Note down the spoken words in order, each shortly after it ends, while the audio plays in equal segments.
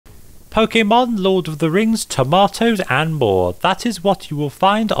Pokemon, Lord of the Rings, tomatoes and more. That is what you will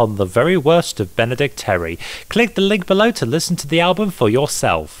find on The Very Worst of Benedict Terry. Click the link below to listen to the album for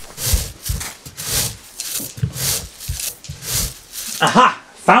yourself. Aha!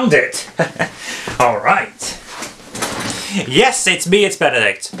 Found it! Alright. Yes, it's me, it's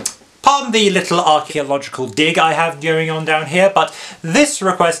Benedict. Pardon the little archaeological dig I have going on down here, but this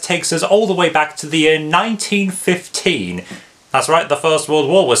request takes us all the way back to the year 1915. That's right, the First World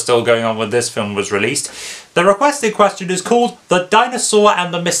War was still going on when this film was released. The request in question is called The Dinosaur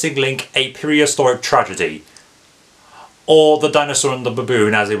and the Missing Link, a Prehistoric Tragedy. Or The Dinosaur and the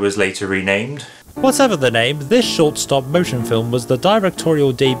Baboon, as it was later renamed. Whatever the name, this short stop-motion film was the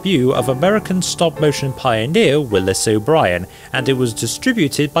directorial debut of American stop-motion pioneer Willis O'Brien, and it was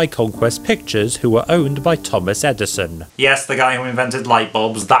distributed by Conquest Pictures, who were owned by Thomas Edison. Yes, the guy who invented light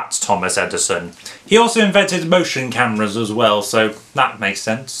bulbs, that's Thomas Edison. He also invented motion cameras as well, so that makes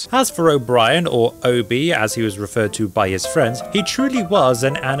sense. As for O'Brien, or Obi as he was referred to by his friends, he truly was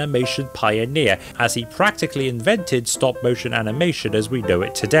an animation pioneer, as he practically invented stop-motion animation as we know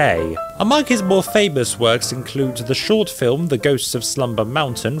it today. Among his more famous works include the short film The Ghosts of Slumber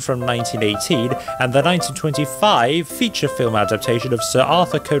Mountain from 1918 and the 1925 feature film adaptation of Sir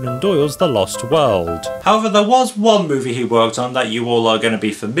Arthur Conan Doyle's The Lost World. However, there was one movie he worked on that you all are going to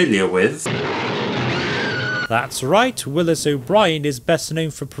be familiar with. That's right, Willis O'Brien is best known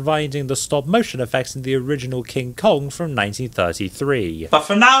for providing the stop-motion effects in the original King Kong from 1933. But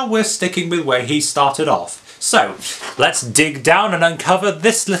for now, we're sticking with where he started off. So, let's dig down and uncover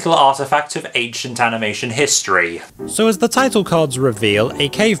this little artifact of ancient animation history. So as the title cards reveal, a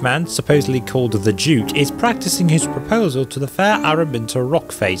caveman, supposedly called the Duke, is practicing his proposal to the fair Araminta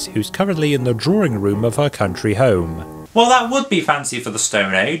Rockface, who's currently in the drawing room of her country home. Well, that would be fancy for the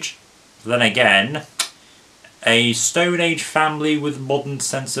Stone Age. Then again, a Stone Age family with modern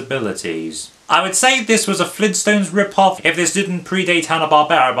sensibilities. I would say this was a Flintstones rip-off if this didn't predate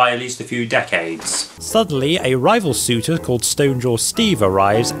Hanna-Barbera by at least a few decades. Suddenly, a rival suitor called Stonejaw Steve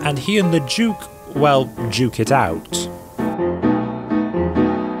arrives, and he and the Duke, well, duke it out.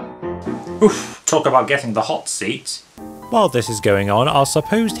 Oof, talk about getting the hot seat. While this is going on, our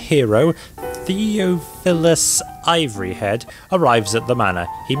supposed hero, Theophilus Ivoryhead, arrives at the manor.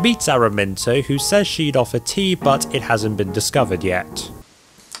 He meets Araminta, who says she'd offer tea, but it hasn't been discovered yet.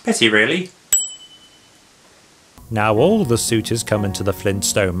 Pity, really. Now all the suitors come into the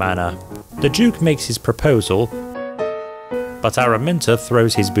Flintstone Manor. The Duke makes his proposal, but Araminta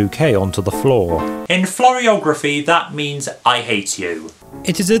throws his bouquet onto the floor. In floriography, that means I hate you.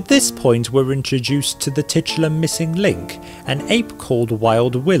 It is at this point we're introduced to the titular missing link, an ape called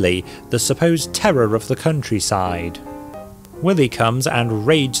Wild Willie, the supposed terror of the countryside. Willie comes and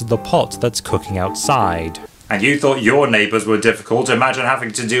raids the pot that's cooking outside. And you thought your neighbours were difficult, imagine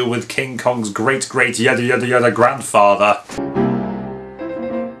having to deal with King Kong's great-great yada-yada-yada grandfather.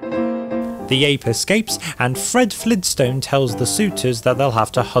 The ape escapes, and Fred Flintstone tells the suitors that they'll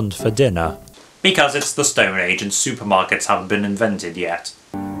have to hunt for dinner. Because it's the Stone Age and supermarkets haven't been invented yet.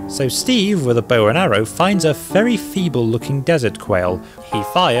 So Steve, with a bow and arrow, finds a very feeble-looking desert quail. He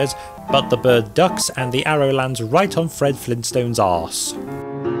fires, but the bird ducks and the arrow lands right on Fred Flintstone's arse.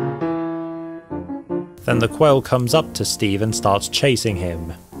 Then the quail comes up to Steve and starts chasing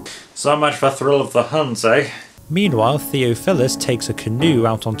him. So much for thrill of the hunt, eh? Meanwhile, Theophilus takes a canoe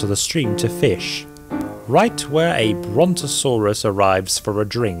out onto the stream to fish, right where a brontosaurus arrives for a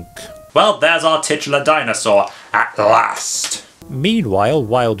drink. Well, there's our titular dinosaur, at last! Meanwhile,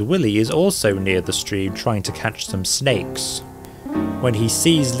 Wild Willie is also near the stream trying to catch some snakes, when he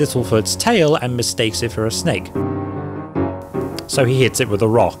sees Littlefoot's tail and mistakes it for a snake. So he hits it with a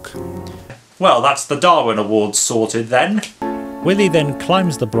rock. Well, that's the Darwin Award sorted then. Willie then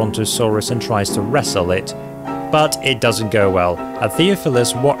climbs the brontosaurus and tries to wrestle it, but it doesn't go well, and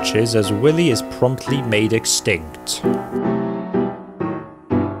Theophilus watches as Willie is promptly made extinct.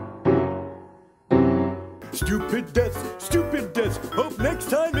 Stupid death, hope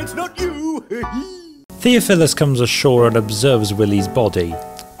next time it's not you! Theophilus comes ashore and observes Willie's body.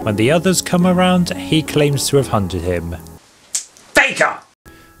 When the others come around, he claims to have hunted him. Faker!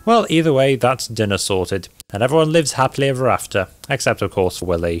 Well, either way, that's dinner sorted, and everyone lives happily ever after, except of course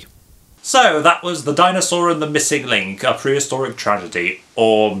Willie. So, that was The Dinosaur and the Missing Link, a prehistoric tragedy,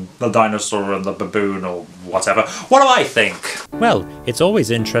 or The Dinosaur and the Baboon, or whatever. What do I think? Well, it's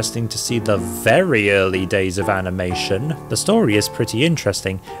always interesting to see the very early days of animation. The story is pretty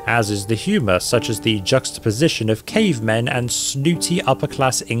interesting, as is the humour, such as the juxtaposition of cavemen and snooty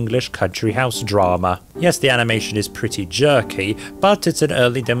upper-class English country house drama. Yes, the animation is pretty jerky, but it's an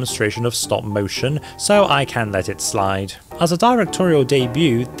early demonstration of stop motion, so I can let it slide. As a directorial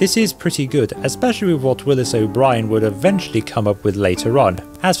debut, this is pretty good, especially with what Willis O'Brien would eventually come up with later on.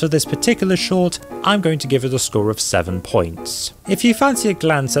 As for this particular short, I'm going to give it a score of 7 points. If you fancy a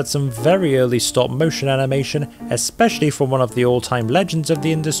glance at some very early stop motion animation, especially from one of the all-time legends of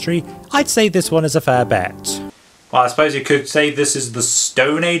the industry, I'd say this one is a fair bet. Well, I suppose you could say this is the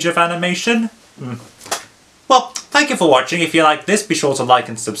Stone Age of animation? Well, thank you for watching. If you like this, be sure to like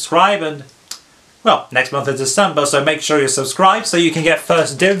and subscribe, and well, next month is December, so make sure you subscribe so you can get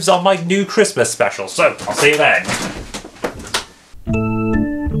first dibs on my new Christmas special. So, I'll see you then.